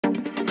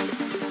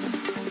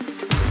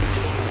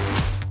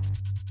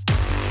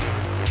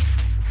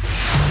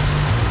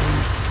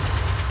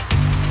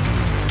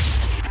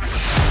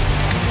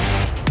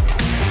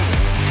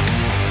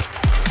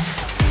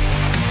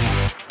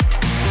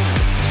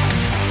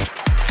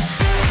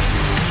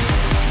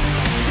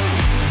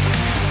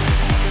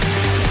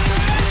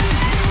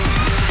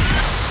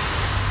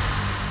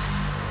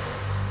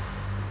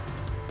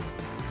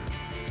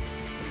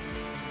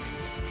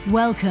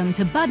Welcome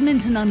to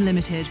Badminton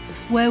Unlimited,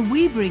 where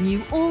we bring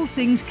you all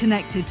things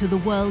connected to the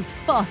world's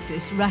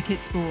fastest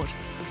racket sport.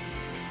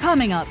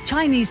 Coming up,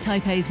 Chinese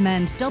Taipei's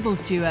men's doubles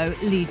duo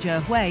Li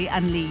Huei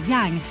and Li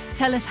Yang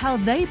tell us how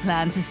they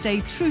plan to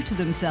stay true to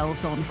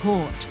themselves on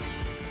court.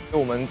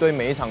 我们对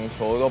每一场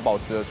球都保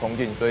持着冲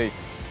劲，所以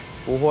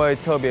不会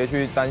特别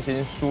去担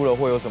心输了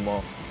会有什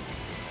么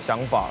想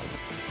法。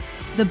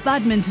 The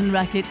badminton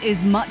racket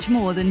is much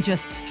more than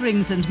just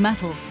strings and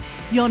metal.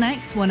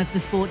 Yonex, one of the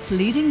sport's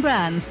leading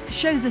brands,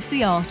 shows us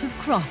the art of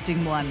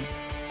crafting one.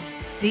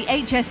 The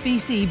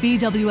HSBC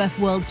BWF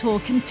World Tour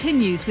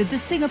continues with the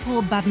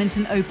Singapore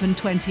Badminton Open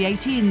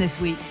 2018 this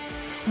week.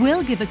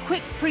 We'll give a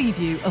quick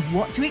preview of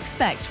what to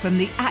expect from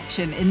the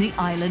action in the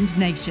island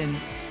nation.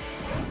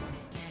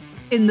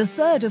 In the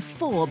third of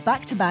four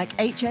back-to-back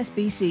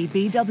HSBC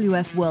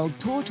BWF World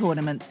Tour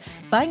tournaments,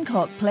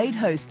 Bangkok played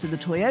host to the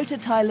TOYOTA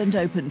Thailand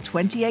Open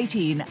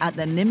 2018 at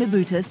the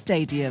Nimibuta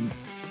Stadium.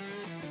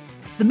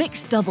 The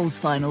mixed doubles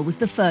final was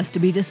the first to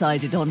be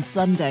decided on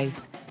Sunday.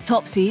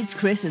 Top seeds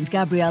Chris and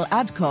Gabrielle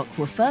Adcock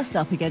were first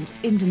up against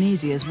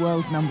Indonesia's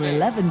world number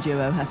 11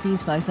 duo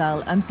Hafiz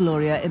Faisal and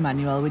Gloria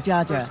Emmanuel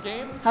Wijaja.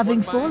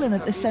 Having fallen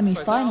at the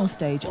semi-final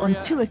stage on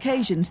two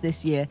occasions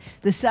this year,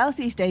 the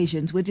Southeast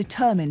Asians were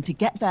determined to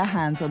get their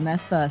hands on their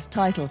first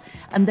title,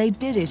 and they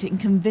did it in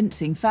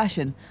convincing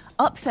fashion,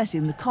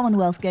 upsetting the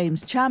Commonwealth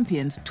Games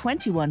champions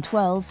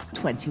 21-12,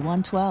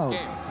 21-12.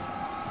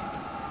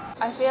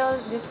 I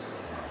feel this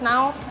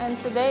now and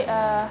today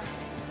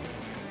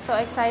so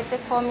excited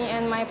for me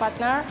and my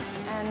partner,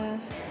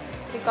 and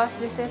because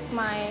this is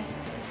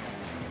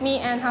me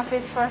and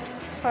Hafiz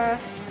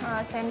first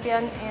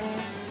champion in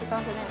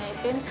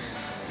 2018.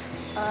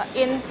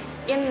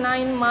 In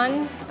 9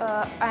 months,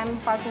 I'm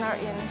partner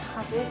in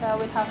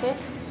with Hafiz,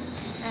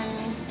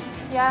 and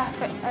yeah,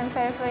 I'm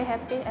very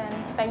happy, and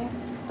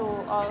thanks to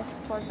all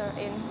supporter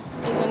in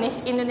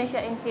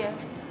Indonesia in here.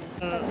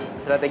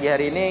 Strategi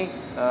hari ini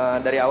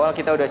dari awal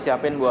kita udah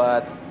siapin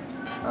buat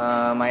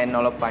main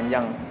nolok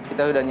panjang.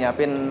 Kita udah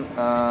nyiapin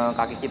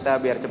kaki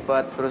kita biar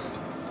cepat, terus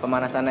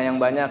pemanasannya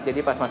yang banyak. Jadi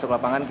pas masuk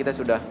lapangan kita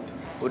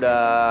udah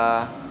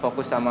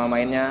fokus sama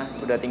mainnya,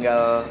 udah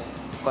tinggal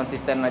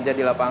konsisten aja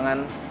di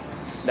lapangan.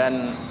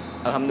 Dan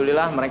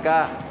alhamdulillah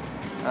mereka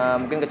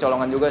mungkin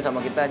kecolongan juga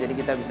sama kita, jadi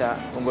kita bisa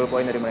unggul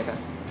poin dari mereka.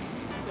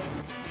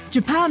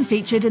 Japan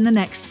featured in the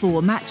next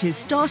four matches,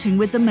 starting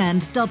with the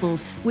men's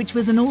doubles, which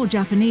was an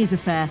all-Japanese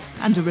affair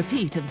and a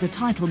repeat of the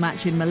title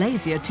match in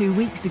Malaysia 2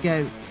 weeks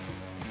ago.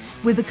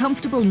 With a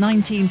comfortable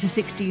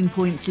 19-16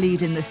 points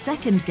lead in the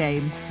second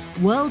game,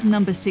 world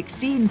number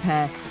 16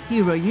 pair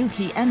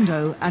Hiroyuki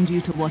Endo and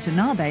Yuta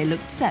Watanabe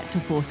looked set to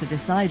force a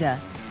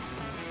decider.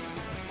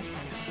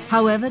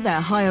 However, their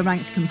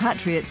higher-ranked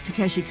compatriots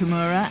Takeshi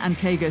Kimura and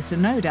Keigo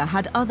Sonoda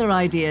had other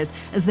ideas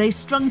as they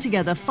strung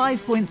together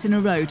 5 points in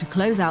a row to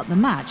close out the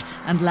match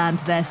and land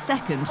their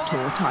second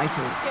tour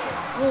title.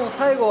 もう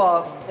最後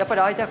はやっぱ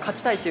り相手は勝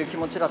ちたいという気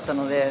持ちだった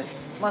ので、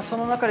そ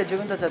の中で自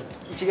分たちは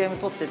1ゲーム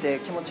取って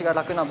て気持ちが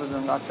楽な部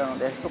分があったの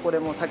で、そこで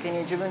もう先に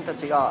自分た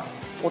ちが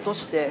落と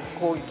して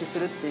攻撃す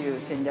るっていう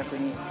戦略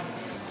に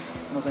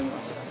臨み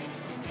ました。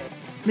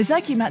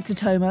 Misaki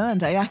Matsutomo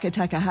and Ayaka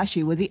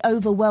Takahashi were the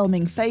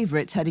overwhelming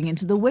favourites heading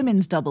into the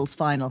women's doubles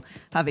final,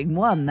 having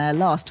won their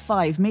last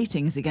 5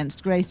 meetings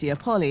against Gracia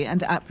Poli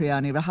and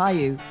Apriani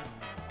Rahayu.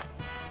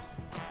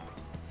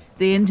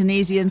 The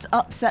Indonesians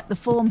upset the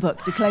form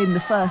book to claim the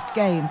first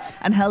game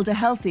and held a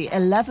healthy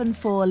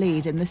 11-4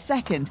 lead in the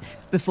second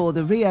before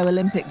the Rio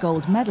Olympic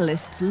gold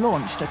medalists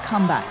launched a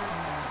comeback.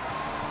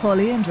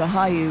 Poli and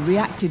Rahayu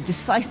reacted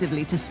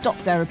decisively to stop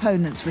their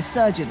opponents'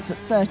 resurgence at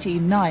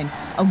 13-9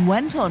 and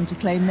went on to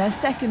claim their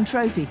second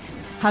trophy,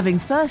 having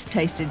first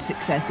tasted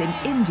success in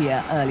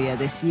India earlier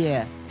this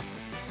year.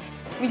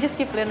 We just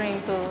keep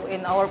learning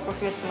in our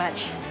previous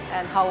match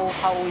and how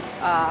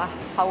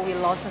we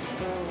lost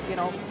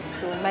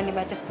to many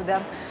matches to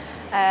them,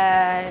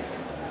 and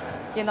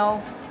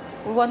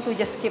we want to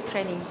just keep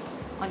training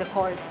on the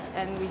court,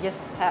 and we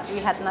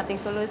had nothing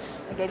to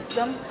lose against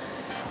them,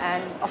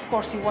 and of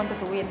course we wanted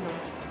to win them.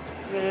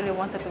 We really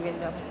wanted to win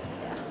them,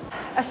 yeah.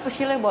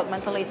 Especially about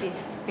mentality,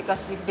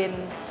 because we've been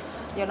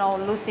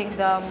losing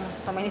them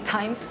so many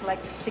times, like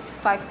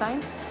 5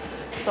 times.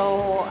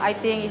 So I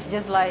think it's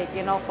just like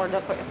for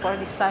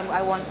this time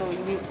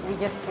we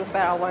just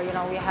prepare our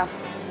we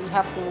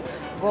have to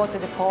go to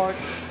the court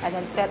and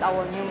then set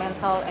our new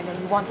mental, and then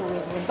we want to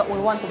win. We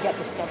want to get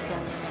this champion.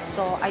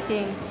 So I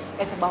think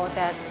it's about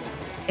that.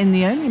 In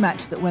the only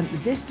match that went the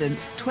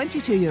distance,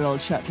 22-year-old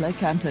shuttler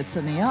Kanto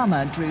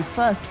Tsuneyama drew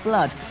first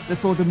blood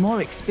before the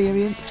more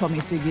experienced Tommy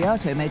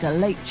Sugiyato made a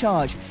late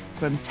charge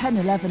from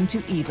 10-11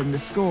 to even the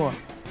score.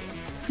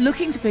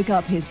 Looking to pick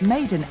up his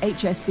maiden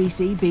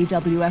HSBC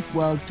BWF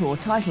World Tour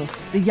title,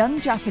 the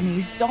young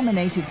Japanese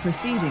dominated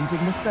proceedings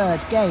in the third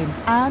game,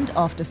 and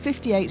after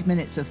 58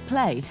 minutes of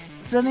play,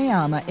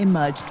 Tsuneyama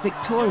emerged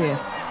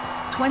victorious.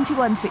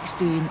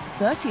 21-16,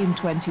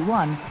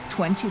 13-21,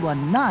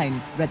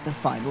 21-9 read the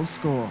final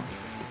score.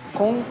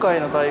 今回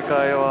の大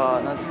会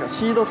は何ですか、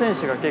シード選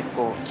手が結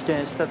構棄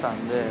権してた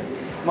んで、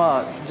ま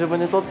あ自分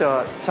にとって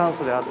はチャン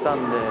スであった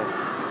ん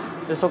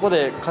で、そこ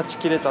で勝ち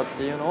きれたっ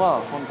ていうの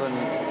は本当に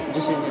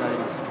自信になり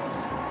まし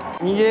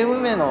た。2ゲーム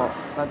目の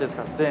何です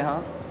か、前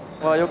半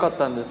は良かっ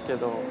たんですけ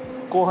ど、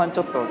後半ち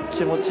ょっと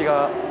気持ち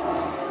が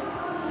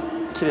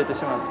切れて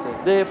しま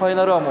って、でファイ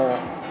ナルはも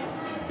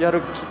うや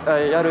る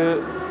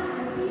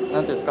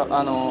なんていうんですか、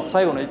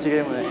最後の1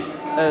ゲ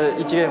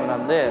ームな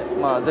んで、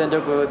まあ、全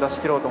力出し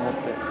切ろうと思っ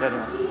てやり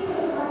まし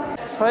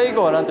た。最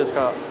後はなんていうんです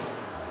か、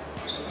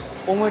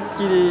思いっ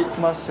きりス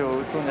マッシュを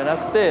打つんじゃな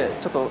くて、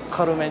ちょっと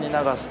軽めに流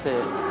して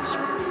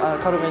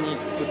軽めに打っ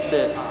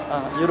て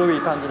緩い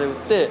感じで打っ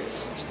て、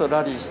ちょっと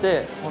ラリーし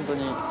て本当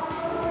に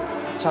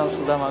チャン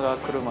ス球が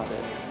来るまで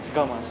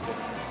我慢して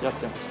やっ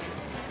てました。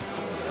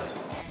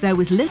There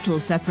was little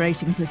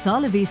separating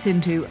Pasalavi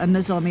Sindhu and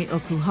Nozomi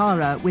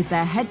Okuhara, with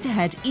their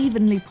head-to-head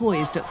evenly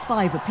poised at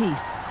 5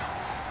 apiece.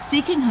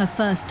 Seeking her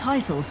first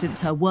title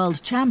since her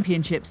World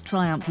Championships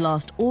triumph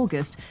last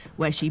August,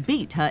 where she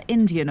beat her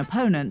Indian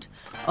opponent,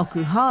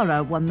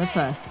 Okuhara won the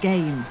first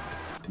game.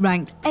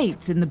 Ranked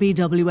 8th in the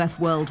BWF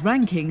World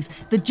Rankings,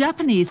 the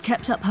Japanese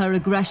kept up her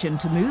aggression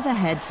to move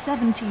ahead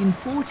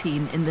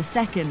 17-14 in the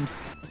second.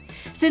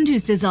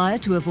 Sindhu's desire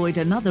to avoid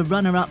another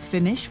runner-up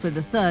finish for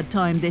the third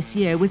time this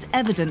year was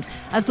evident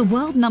as the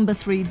world number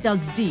 3 dug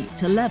deep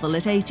to level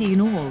at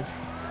 18 all.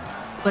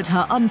 But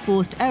her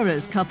unforced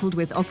errors, coupled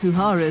with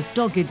Okuhara's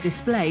dogged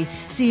display,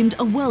 seemed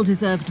a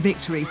well-deserved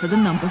victory for the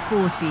number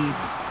 4 seed.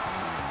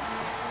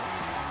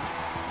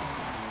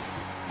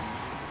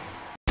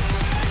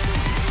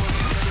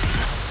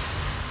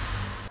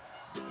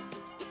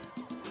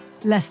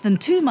 Less than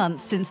 2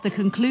 months since the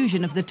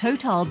conclusion of the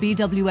TOTAL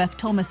BWF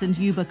Thomas and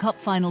Uber Cup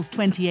Finals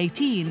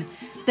 2018,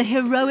 the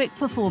heroic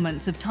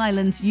performance of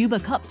Thailand's Uber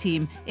Cup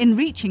team in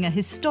reaching a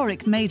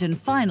historic maiden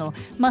final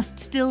must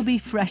still be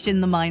fresh in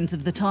the minds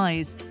of the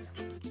Thais.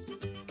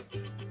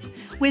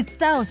 With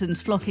thousands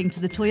flocking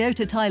to the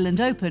TOYOTA Thailand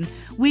Open,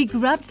 we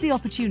grabbed the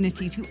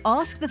opportunity to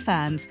ask the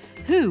fans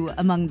who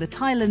among the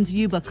Thailand's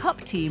Uber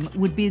Cup team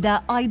would be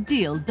their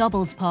ideal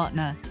doubles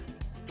partner.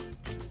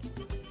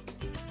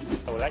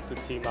 I would like to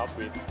team up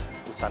with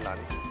Usanan.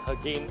 Her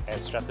game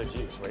and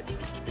strategy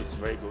is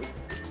very good.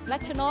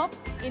 Lachanov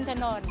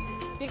Internon,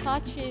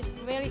 because she's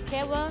very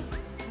clever,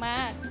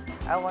 smart.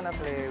 I want to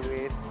play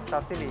with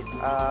Tafsilit,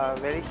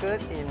 very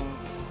good in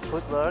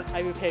footwork.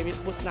 I will play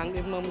with Busnang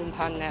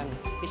Imamumpan and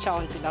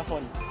Vishal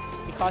Chinapon,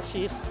 because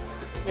she's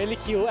very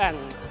cute and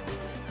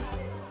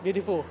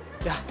beautiful.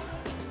 Yeah.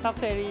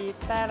 Sapseri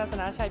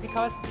Taratanashai,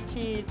 because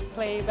she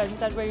plays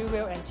badminton very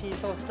well and she's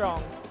so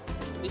strong.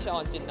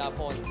 Vishal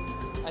Chinapon.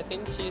 I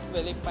think she's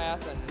very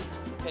fast and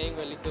playing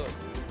really good.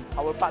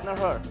 I will partner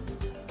her,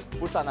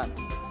 Busanan,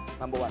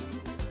 number 1.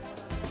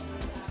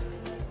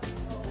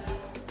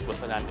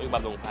 Busanan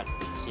Ubamlungpan.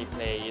 She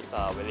plays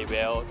very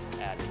well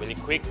and very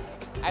quick.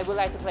 I would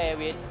like to play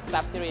with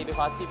Sapsiri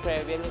because she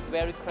plays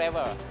very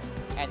clever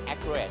and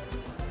accurate.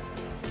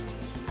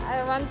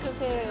 I want to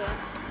play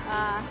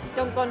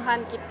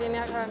Jongkonpan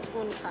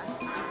Kittinakarakun.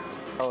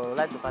 I would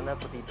like to partner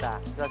Putita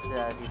because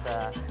she's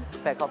a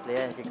backup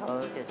player and she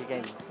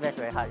can smash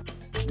very hard.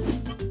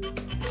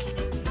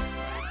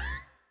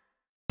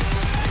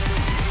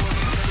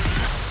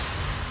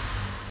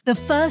 The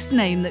first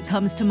name that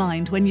comes to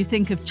mind when you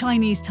think of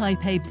Chinese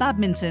Taipei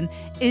badminton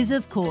is,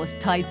 of course,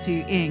 Tai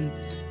Tzu-ying.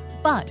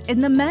 But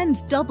in the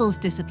men's doubles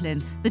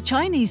discipline, the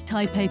Chinese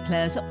Taipei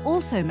players are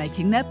also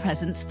making their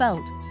presence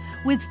felt,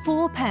 with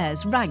 4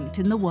 pairs ranked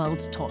in the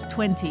world's top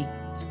 20.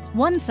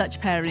 One such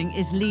pairing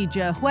is Li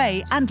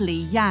Huei and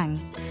Li Yang.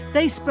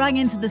 They sprang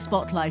into the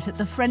spotlight at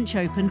the French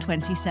Open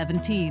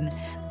 2017,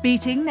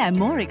 beating their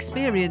more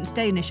experienced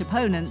Danish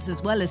opponents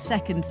as well as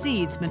second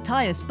seeds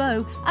Matthias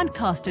Bo and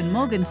Carsten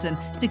Mogensen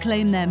to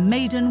claim their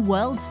maiden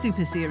World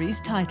Super Series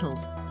title.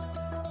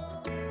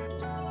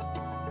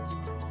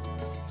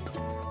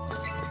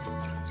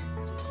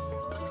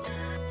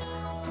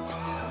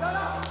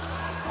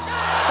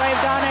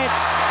 They've done it.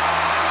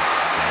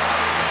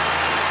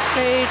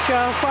 Li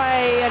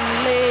Huei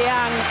and Li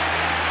Yang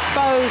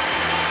both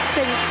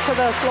sink to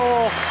the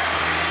floor.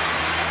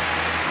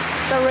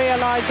 The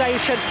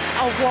realisation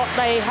of what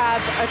they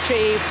have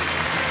achieved.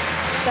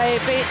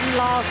 They've beaten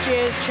last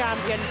year's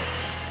champions.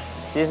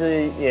 其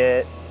实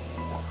也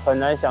很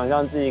难想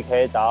象自己可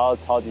以打到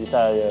超级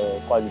赛的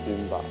冠军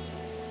吧。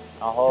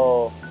然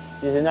后，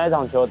其实那一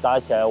场球打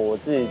起来，我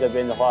自己这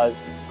边的话，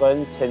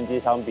跟前几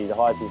场比的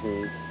话，其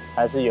实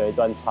还是有一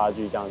段差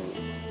距这样子。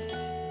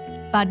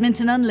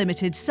Badminton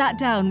Unlimited sat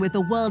down with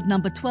the world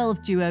number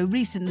 12 duo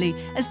recently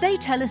as they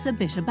tell us a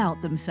bit about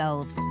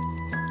themselves.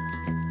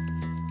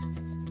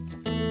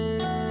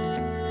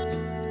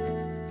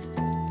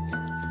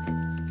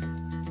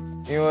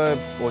 因为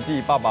我自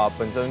己爸爸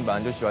本来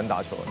就喜欢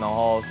打球，然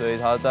后所以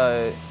他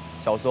在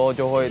小时候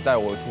就会带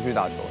我出去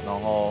打球，然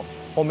后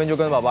后面就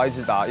跟爸爸一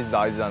直打，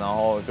然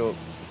后就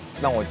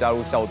让我加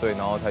入校队，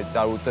然后才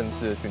加入正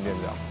式的训练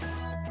这样。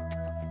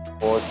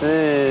我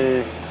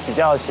是比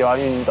较喜欢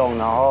运动，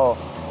然后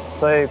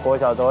所以国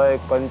小都会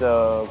跟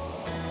着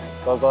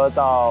哥哥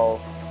到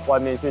外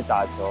面去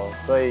打球，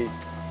所以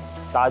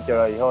打久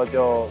了以后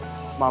就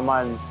慢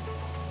慢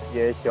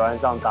也喜欢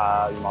上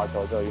打羽毛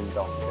球这个运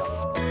动这样。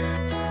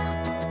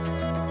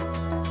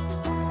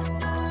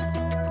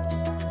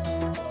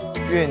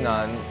越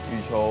南羽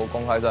球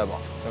公开赛吧，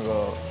那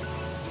个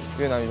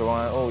越南羽球公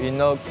开赛，我赢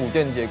了古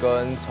建杰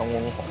跟陈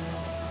文宏，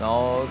然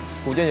后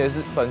古建杰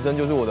本身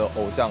就是我的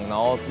偶像，然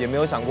后也没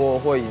有想过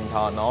会赢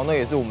他，然后那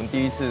也是我们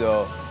第一次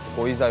的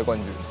国际赛冠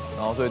军，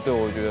然后所以对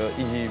我觉得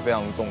意义非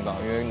常重大，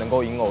因为能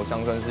够赢偶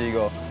像真是一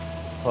个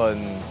很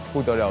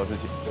不得了的事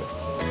情，对。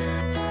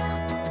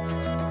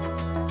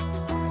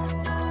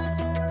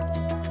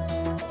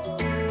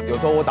有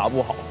时候我打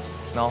不好，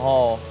然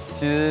后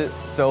其实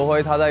哲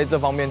辉他在这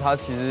方面，他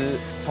其实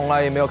从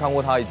来也没有看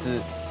过他一次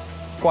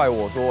怪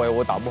我说，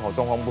我打不好，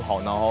状况不好，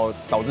然后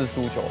导致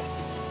输球，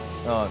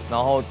然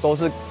后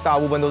大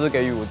部分都是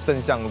给予我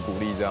正向的鼓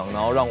励，这样，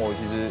然后让我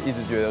其实一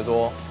直觉得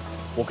说，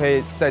我可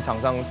以在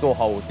场上做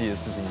好我自己的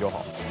事情就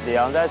好。李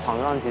阳在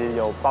场上其实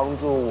有帮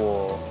助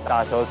我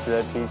打球时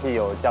的脾气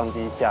有降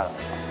低下来，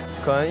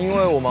可能因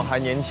为我们还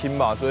年轻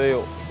吧，所以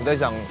我在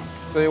想，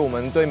所以我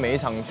们对每一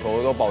场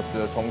球都保持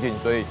着憧憬，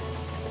所以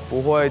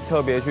不会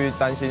特别去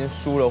担心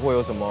输了会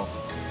有什么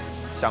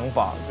想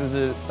法，就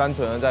是单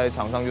纯的在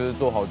场上就是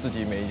做好自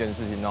己每一件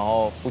事情，然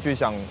后不去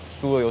想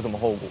输了有什么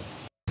后果。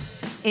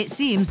It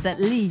seems that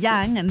Li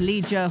Yang and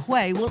Li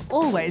Huei will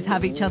always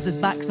have each other's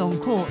backs on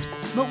court.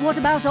 But what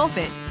about off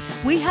it?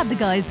 We had the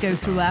guys go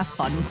through our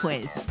fun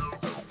quiz.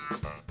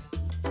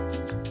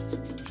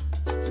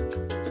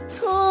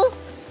 车，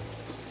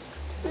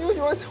你又喜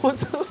欢什么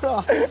车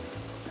啦？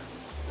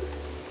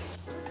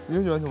你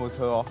又喜欢什么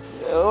车哦？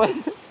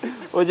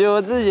我觉得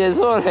我自己也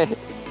错了。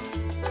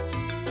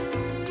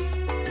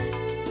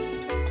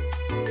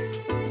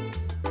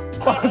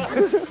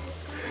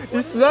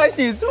你实在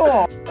写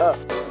错。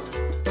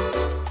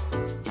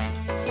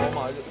宝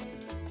马就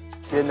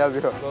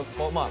BMW。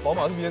宝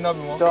马是 BMW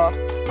吗？对啊。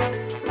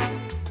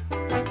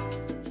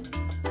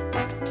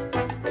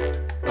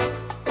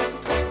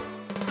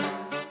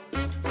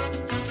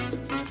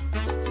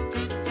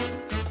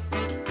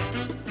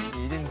你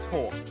一定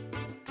错。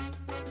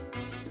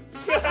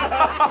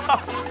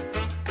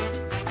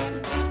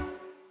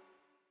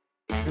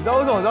你知道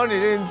为什么我知道你一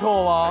定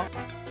错吗？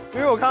因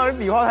为我看到你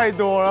笔画太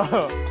多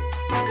了。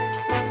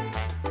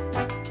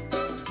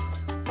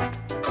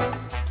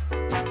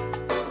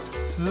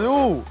食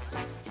物，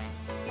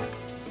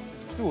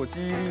是我记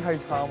忆力太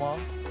差吗？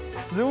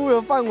食物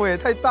的范围也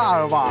太大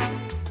了吧？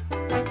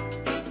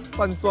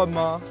饭算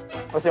吗？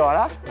我写完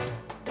了。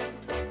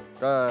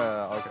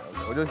OK，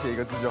 我就写一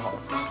个字就好了。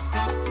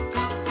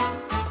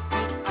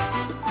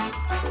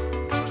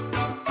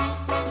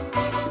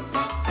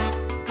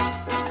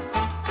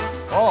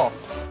哦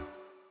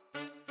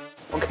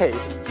 ，OK。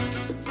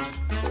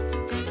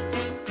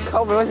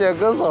靠，不用写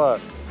歌手了。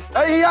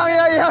哎，一样。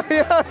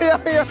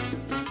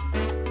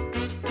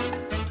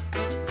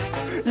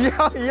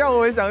一样，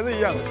我也想的是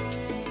一样的。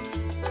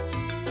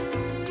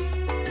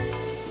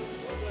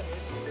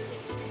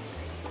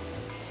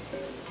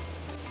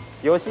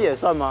游戏也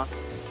算吗？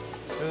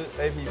就是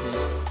APP。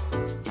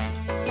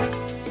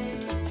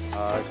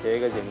写一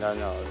个简单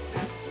的好了。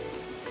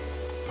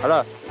好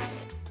了，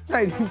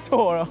那已经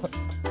错了。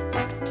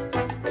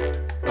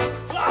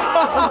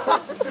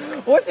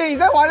我写你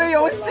在玩的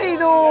游戏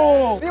的，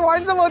你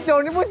玩这么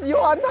久，你不喜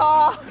欢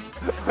它？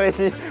我已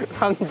经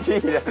放弃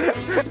了。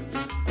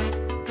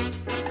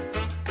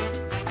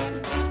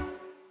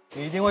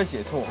你一定会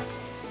写错。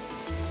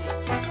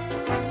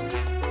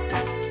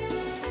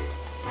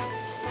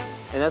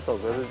那首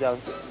歌是这样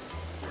写，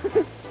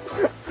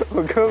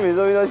我歌名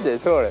说明都写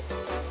错了，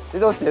你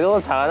都写那么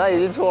长了，那已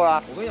经错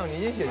了。我跟你讲，你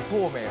一定写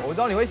错没？我知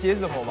道你会写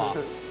什么吧？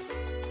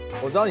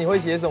我知道你会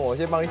写什么，我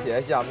先帮你写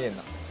在下面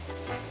了。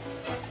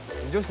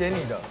你就写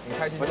你的，你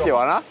开心就好。我写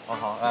完了。哦，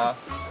好啊。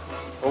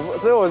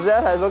所以我现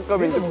在才说歌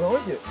名。你怎么可能会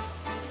写？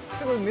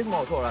这个没什么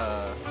好错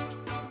的。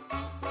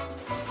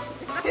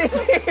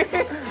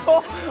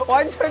错，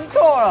完全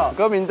错了。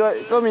歌名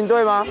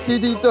对吗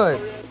 ？TT 对。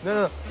那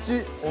个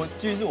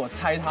句是我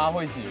猜他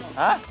会写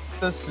啊。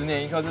这10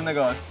年一刻是那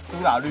个苏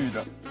打绿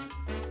的。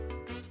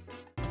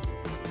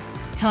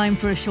Time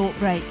for a short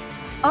break.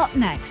 Up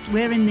next,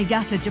 we're in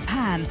Niigata,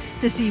 Japan,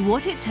 to see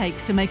what it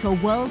takes to make a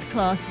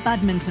world-class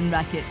badminton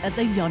racket at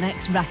the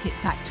Yonex Racket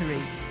Factory.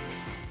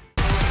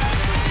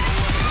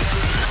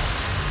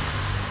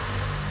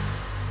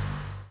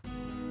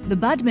 The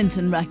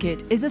badminton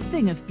racket is a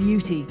thing of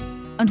beauty,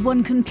 and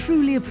one can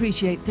truly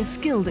appreciate the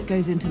skill that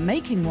goes into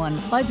making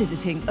one by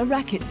visiting a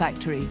racket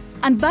factory.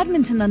 And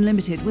Badminton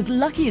Unlimited was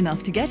lucky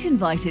enough to get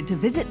invited to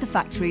visit the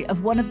factory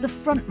of one of the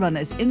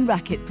frontrunners in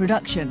racket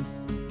production,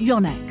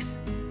 Yonex.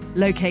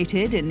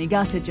 Located in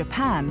Niigata,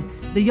 Japan,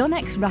 the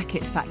Yonex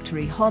Racket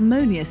Factory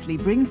harmoniously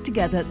brings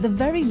together the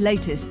very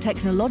latest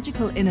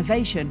technological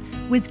innovation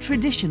with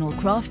traditional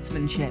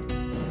craftsmanship.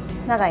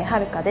 永井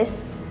遥で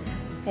す。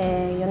ヨ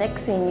ネック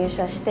スに入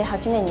社して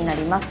8年にな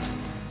ります。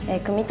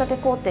組み立て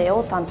工程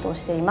を担当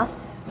していま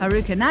す。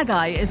Haruka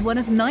Nagai is one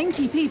of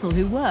 90 people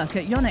who work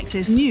at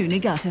Yonex' new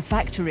Niigata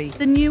factory,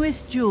 the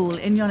newest jewel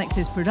in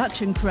Yonex'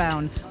 production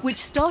crown, which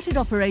started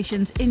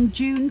operations in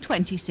June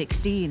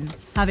 2016.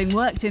 Having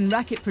worked in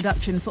racket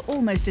production for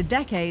almost a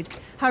decade,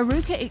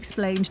 Haruka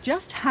explained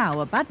just how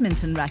a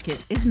badminton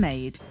racket is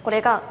made. こ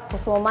れが塗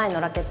装前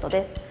のラケット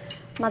です。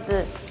ま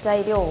ず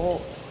材料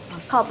を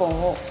カーボ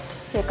ンを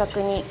正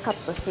確にカッ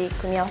トし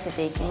組み合わせ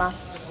ていきま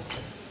す。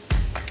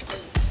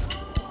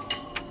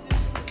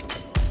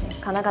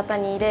金型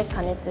に入れ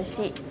加熱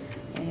し、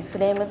フ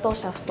レームと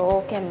シャフト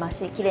を研磨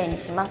しきれいに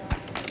します。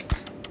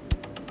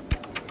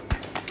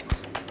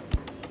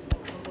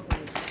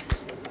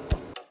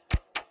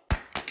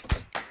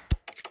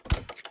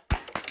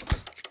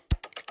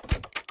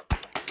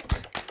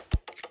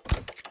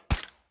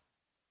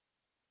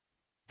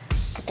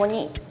ここ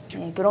に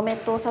グロメッ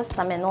トを刺す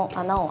ための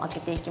穴を開け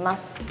ていきま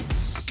す。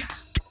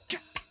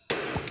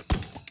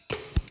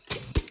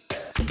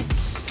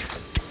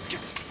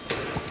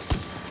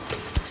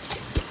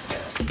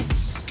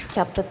キ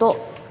ャップ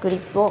とグリッ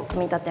プを組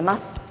み立てま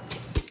す。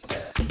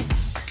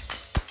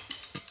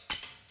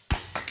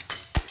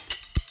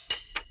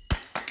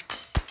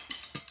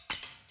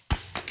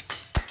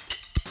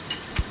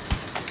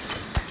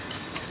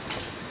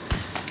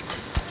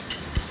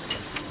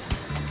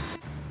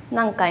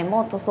何回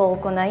も塗装を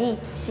行い、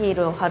シー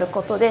ルを貼る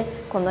ことで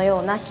このよ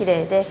うな綺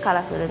麗でカ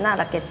ラフルな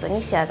ラケット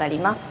に仕上がり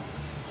ます。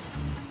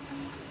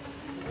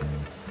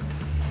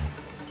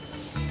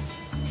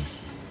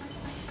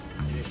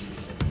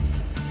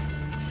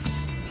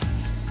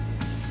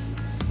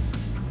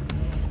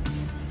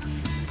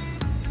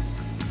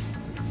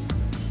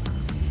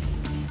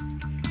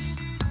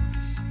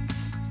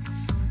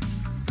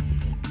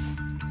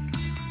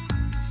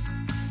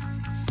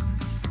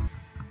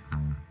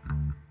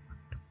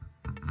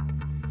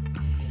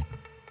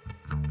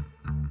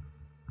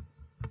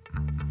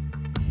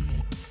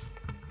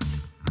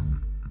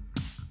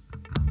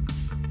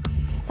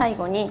最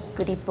後に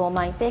グリップを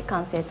巻いて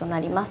完成とな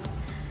ります。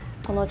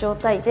この状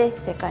態で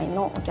世界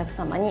のお客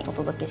様にお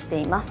届けして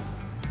います。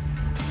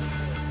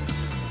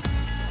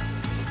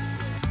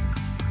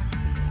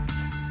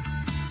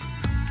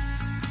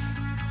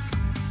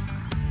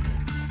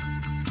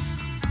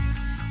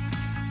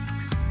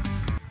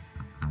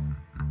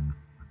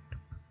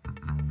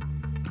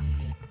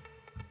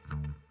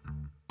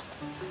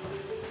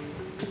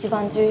一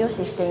番重要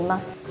視していま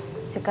す。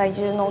世界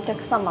中のお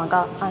客様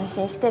が安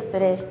心してプ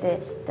レーして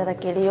いただ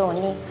けるよう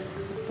に、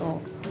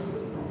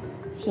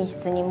品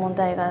質に問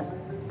題が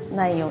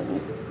ないよう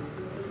に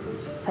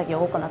作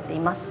業を行ってい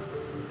ます。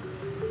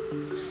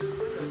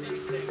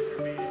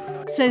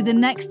So the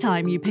next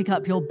time you pick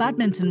up your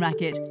badminton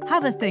racket,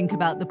 have a think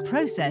about the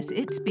process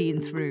it's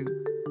been through.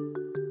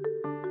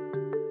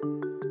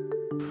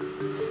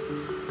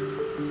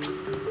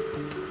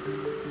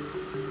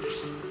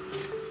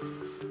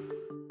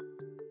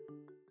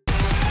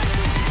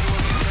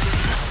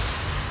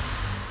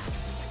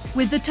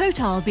 With the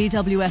TOTAL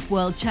BWF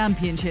World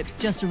Championships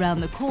just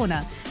around the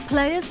corner,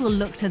 players will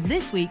look to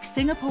this week's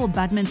Singapore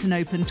Badminton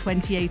Open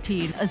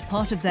 2018 as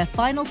part of their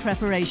final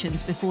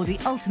preparations before the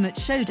ultimate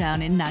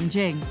showdown in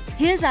Nanjing.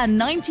 Here's our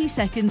 90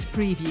 seconds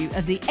preview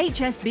of the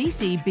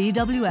HSBC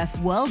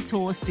BWF World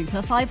Tour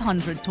Super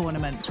 500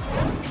 tournament.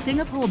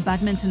 Singapore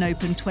Badminton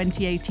Open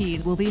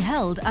 2018 will be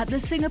held at the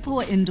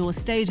Singapore Indoor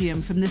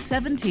Stadium from the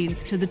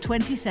 17th to the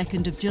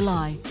 22nd of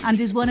July and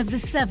is one of the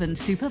 7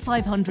 Super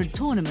 500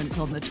 tournaments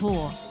on the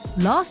tour.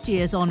 Last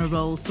year's honour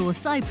roll saw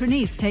Sai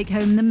Praneeth take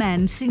home the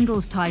men's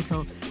singles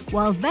title,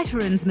 while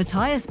veterans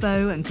Matthias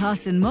Boe and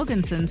Karsten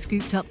Mogensen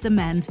scooped up the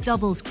men's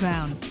doubles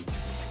crown.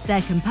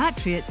 Their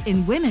compatriots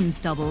in women's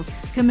doubles,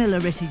 Camilla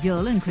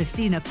Ritter-Juhl and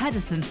Christina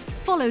Pedersen,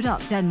 followed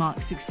up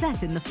Denmark's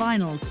success in the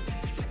finals.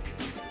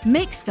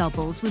 Mixed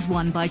doubles was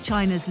won by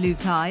China's Lu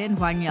Kai and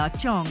Huang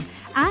Ya-chong,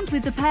 and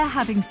with the pair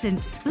having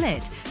since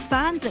split,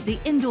 fans at the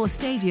indoor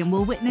stadium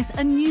will witness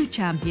a new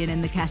champion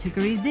in the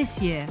category this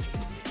year.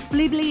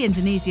 Blibli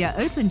Indonesia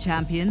Open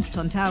champions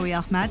Tontowi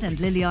Ahmad and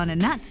Liliana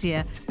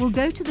Natsir will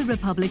go to the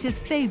Republic as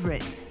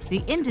favourites,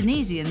 the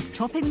Indonesians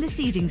topping the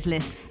seedings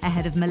list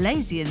ahead of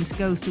Malaysians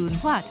Goh Soon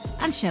Huat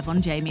and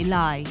Chevron Jamie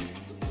Lai.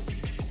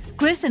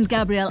 Chris and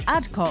Gabrielle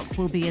Adcock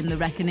will be in the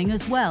reckoning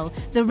as well.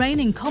 The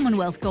reigning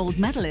Commonwealth gold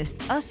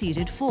medalists are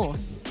seeded 4th.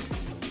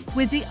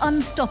 With the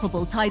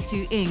unstoppable Tai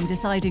Tzu Ying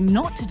deciding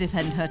not to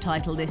defend her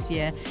title this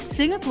year,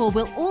 Singapore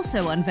will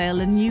also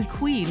unveil a new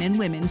queen in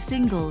women's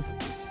singles.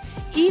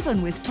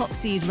 Even with top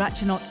seed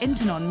Ratchanok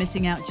Intanon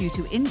missing out due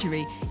to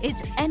injury,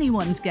 it's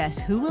anyone's guess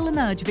who will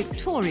emerge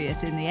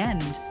victorious in the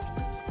end.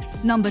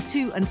 Number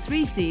 2 and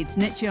 3 seeds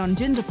Nicheon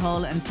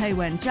Jindapol and Pei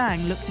Wen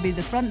Zhang look to be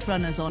the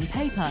frontrunners on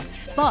paper,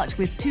 but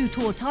with 2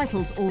 tour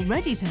titles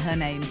already to her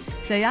name,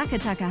 Sayaka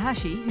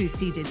Takahashi, who's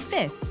seeded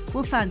 5th,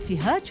 will fancy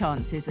her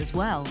chances as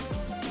well.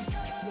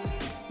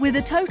 With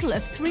a total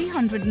of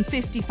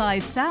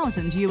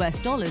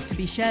 $355,000 to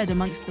be shared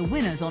amongst the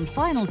winners on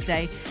finals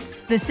day,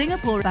 the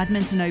Singapore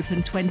Badminton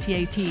Open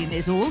 2018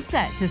 is all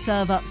set to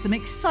serve up some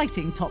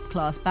exciting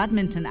top-class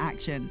badminton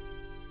action.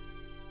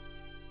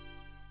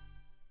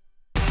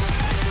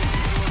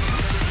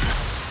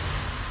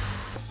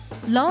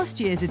 Last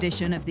year's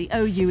edition of the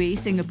OUE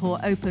Singapore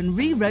Open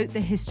rewrote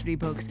the history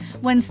books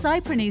when Sai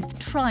Praneeth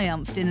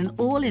triumphed in an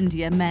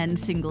all-India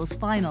men's singles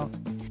final.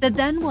 The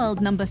then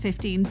world number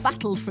 15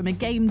 battled from a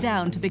game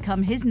down to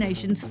become his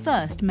nation's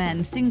first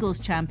men's singles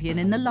champion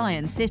in the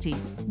Lion City.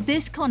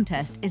 This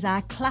contest is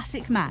our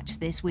classic match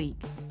this week.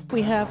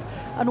 We have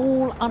an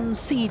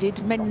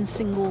all-unseeded men's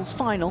singles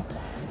final,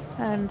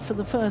 and for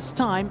the first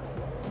time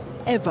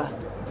ever,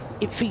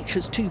 it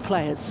features two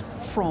players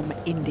from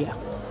India.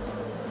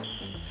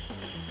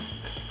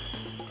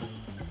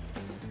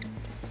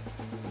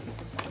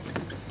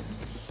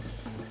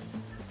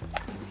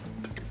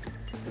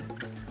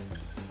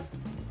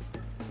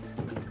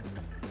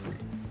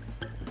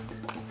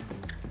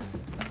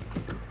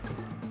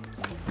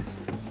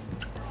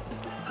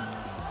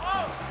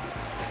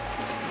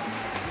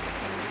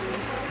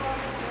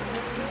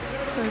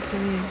 So to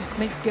the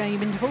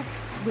mid-game interval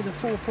with a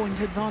 4-point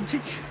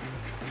advantage.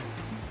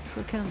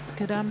 Srikanth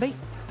Kadambi.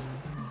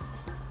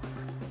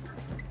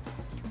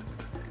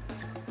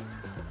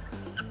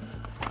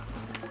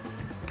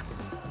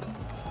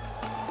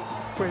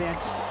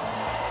 Brilliant.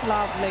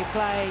 Lovely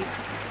play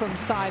from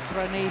Sai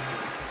Praneeth.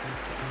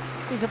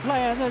 He's a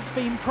player that's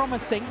been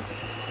promising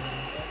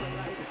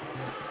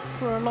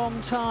for a long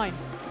time.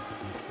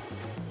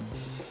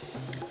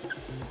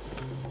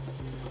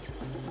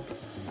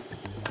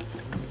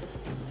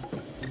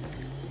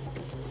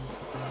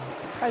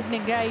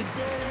 Opening game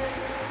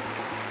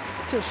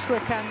to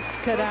Srikanth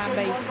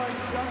Kadambi.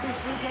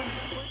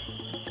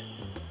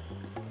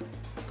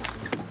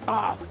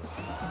 Ah,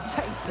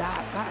 take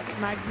that, that's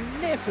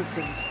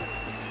magnificent.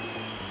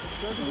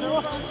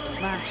 What a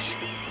smash.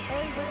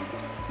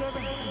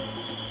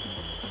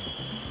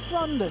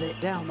 Thundered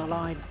it down the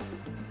line.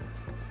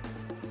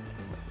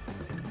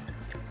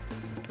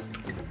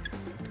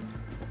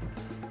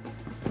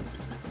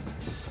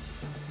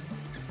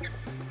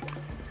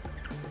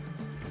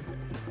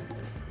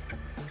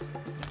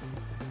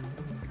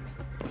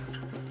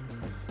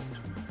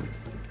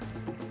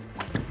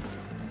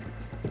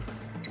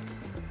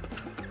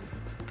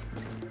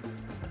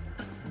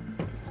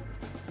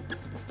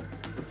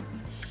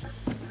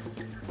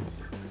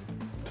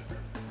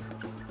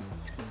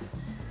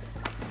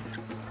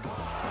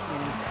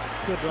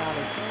 Good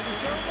rally.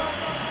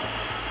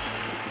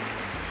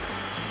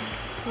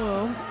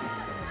 Well,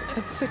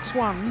 at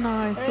 6-1,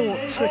 I thought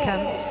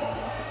Srikanth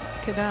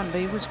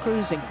Kadambi was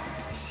cruising.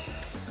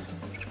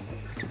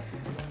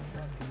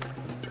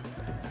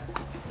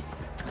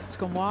 It's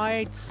gone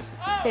wide.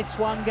 It's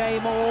one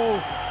game all.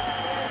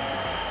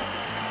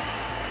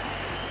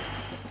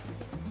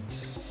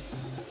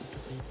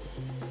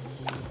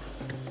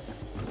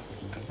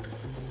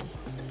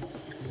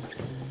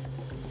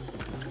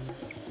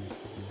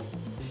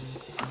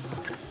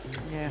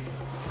 Yeah.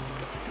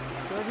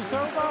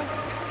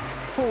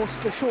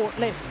 Forced the short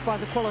lift by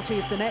the quality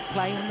of the net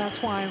play, and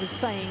that's why I was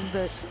saying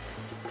that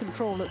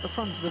control at the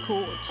front of the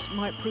court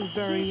might prove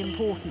very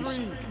important.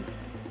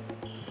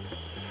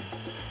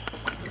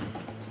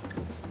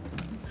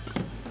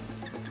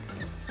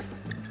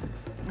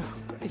 Oh,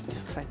 great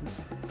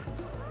defence.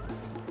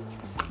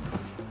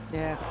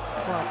 Yeah,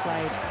 well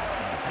played.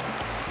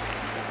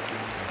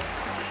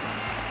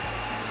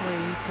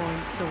 3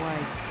 points away.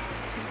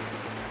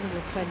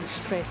 Little clenched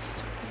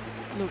fist,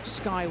 looks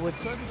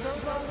skywards.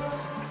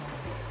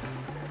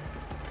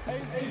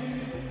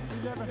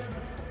 18-11.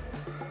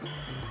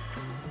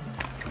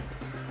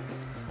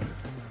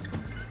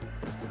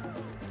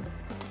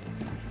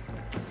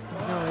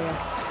 Oh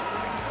yes.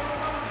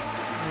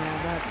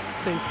 Yeah, that's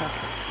super.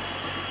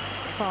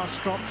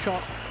 Fast drop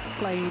shot,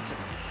 played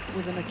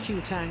with an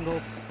acute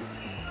angle.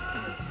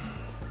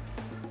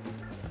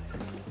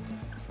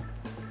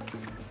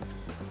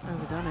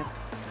 Overdone it.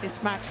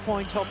 It's match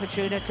point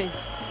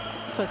opportunities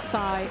for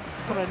Sai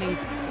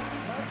Praneeth,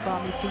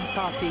 Badminton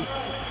Party.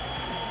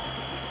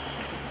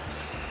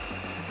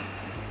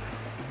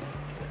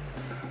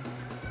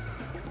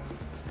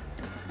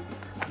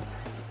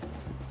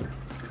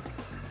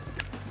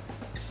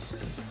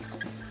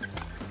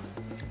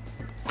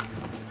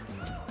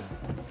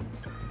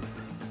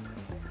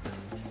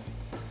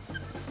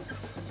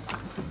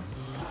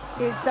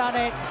 He's done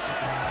it.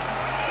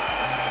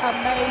 A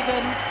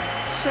maiden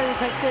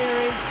Super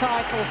Series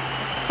title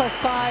for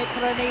Sai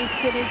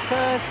Praneeth in his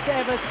first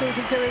ever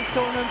Super Series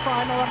tournament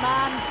final. A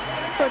man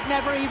who had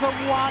never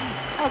even won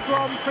a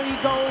Grand Prix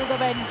Gold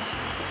event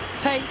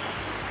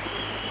takes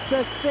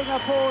the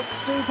Singapore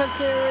Super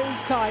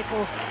Series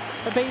title,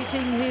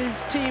 beating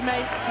his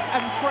teammate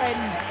and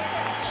friend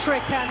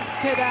Srikanth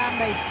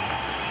Kadambi.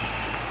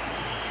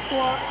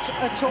 What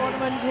a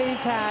tournament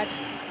he's had.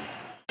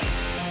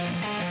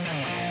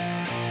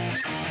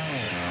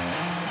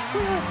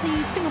 We're at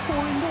the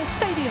Singapore Indoor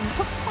Stadium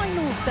for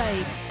finals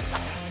day.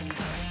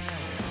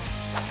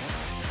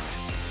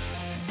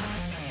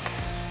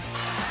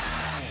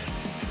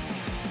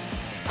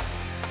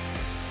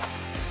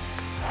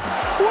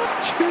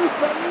 Would you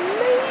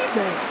believe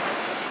it?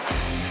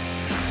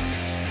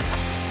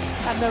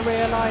 And the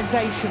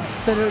realization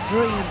that a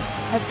dream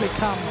has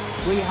become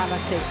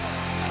reality.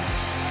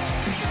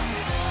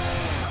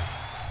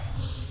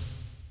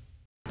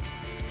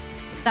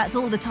 That's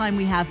all the time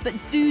we have, but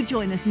do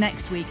join us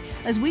next week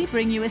as we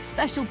bring you a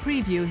special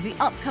preview of the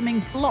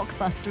upcoming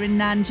blockbuster in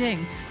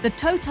Nanjing, the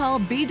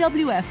TOTAL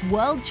BWF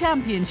World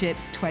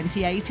Championships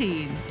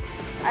 2018.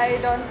 I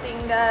don't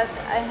think that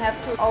I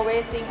have to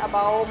always think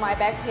about my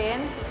back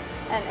pain,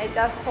 and I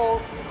just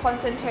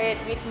concentrate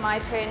with my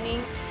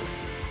training.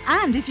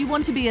 And if you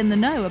want to be in the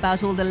know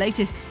about all the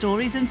latest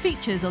stories and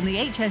features on the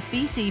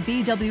HSBC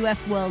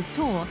BWF World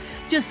Tour,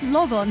 just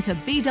log on to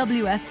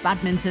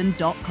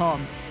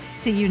bwfbadminton.com.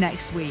 See you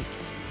next week.